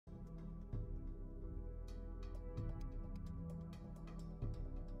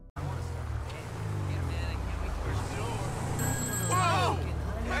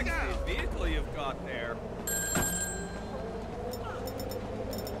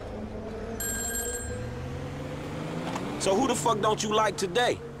So who the fuck don't you like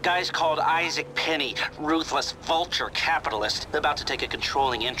today? Guy's called Isaac Penny, ruthless vulture capitalist, about to take a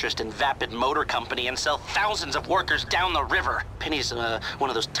controlling interest in Vapid Motor Company and sell thousands of workers down the river. Penny's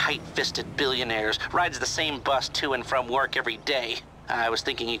one of those tight-fisted billionaires, rides the same bus to and from work every day. I was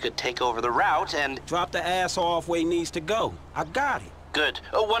thinking you could take over the route and... Drop the ass off where he needs to go. I got it. Good.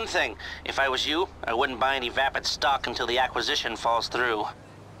 Oh, one thing. If I was you, I wouldn't buy any Vapid stock until the acquisition falls through.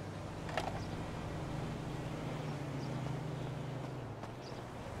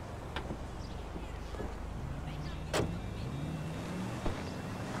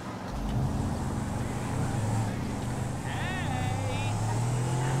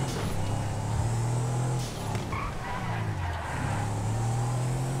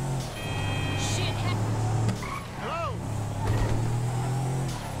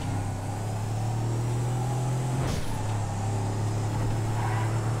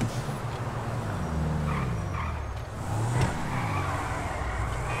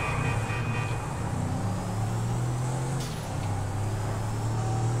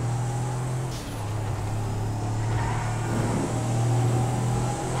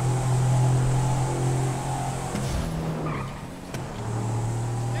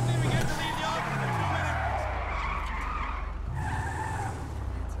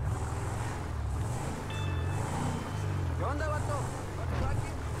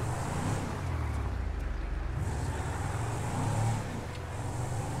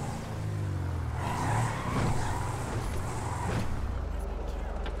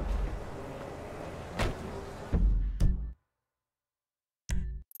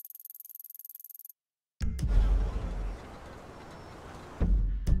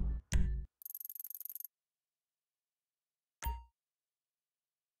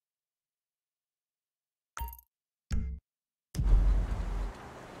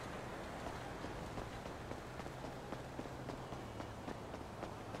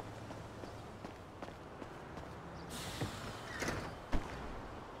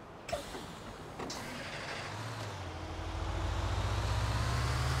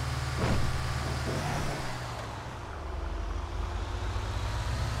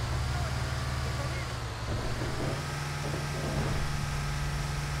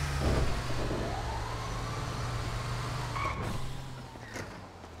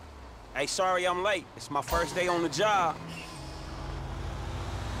 Hey, sorry I'm late. It's my first day on the job.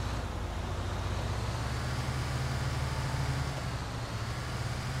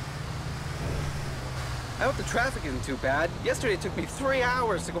 I hope the traffic isn't too bad. Yesterday it took me 3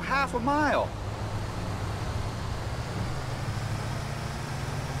 hours to go half a mile.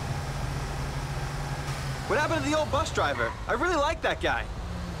 What happened to the old bus driver? I really like that guy.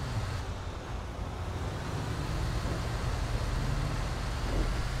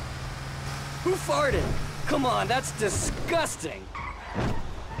 Who farted? Come on, that's disgusting.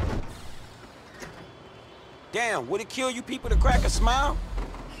 Damn, would it kill you people to crack a smile?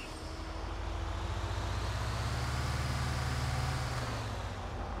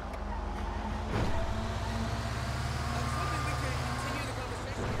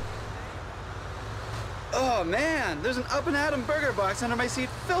 Oh man, there's an Up and Atom burger box under my seat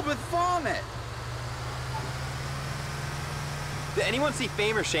filled with vomit. Did anyone see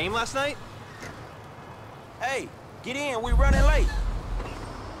Fame or Shame last night? Hey, get in, we running late.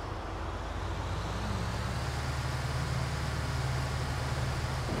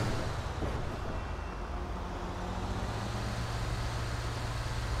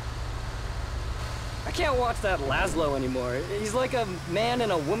 I can't watch that Laszlo anymore. He's like a man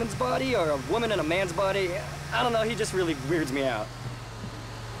in a woman's body or a woman in a man's body. I don't know, he just really weirds me out.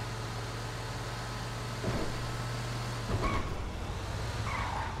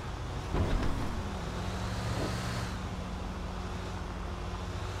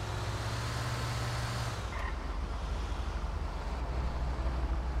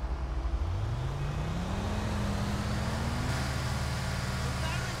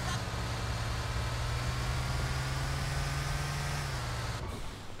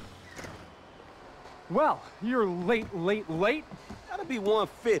 Well, you're late. That'll be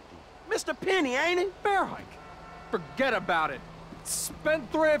 150. Mr. Penny, ain't it? Bear hike. Forget about it.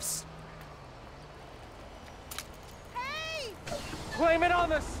 Spendthrifts. Hey! Blame it on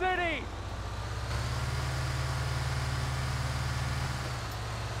the city.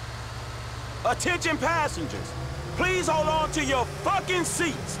 Attention passengers, please hold on to your fucking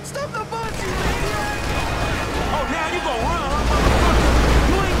seats. Stop the bus, you idiot! Oh, now you gonna run, huh,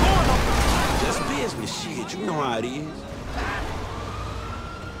 motherfucker? You ain't going no... Just business shit, you know how it is.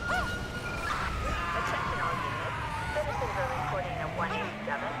 Attention all units. Citizens are reporting a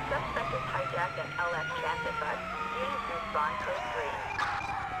 187. Suspect is hijacked an LX transit bus. Units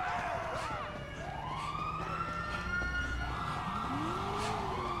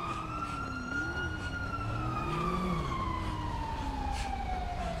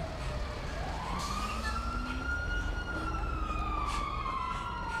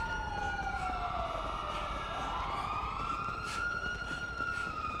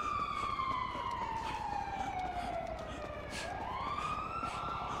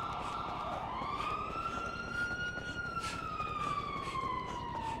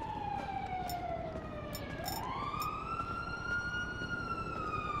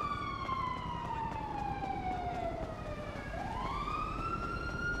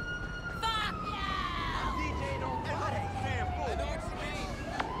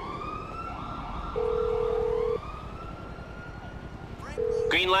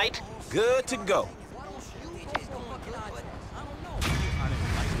Green light? Good to go.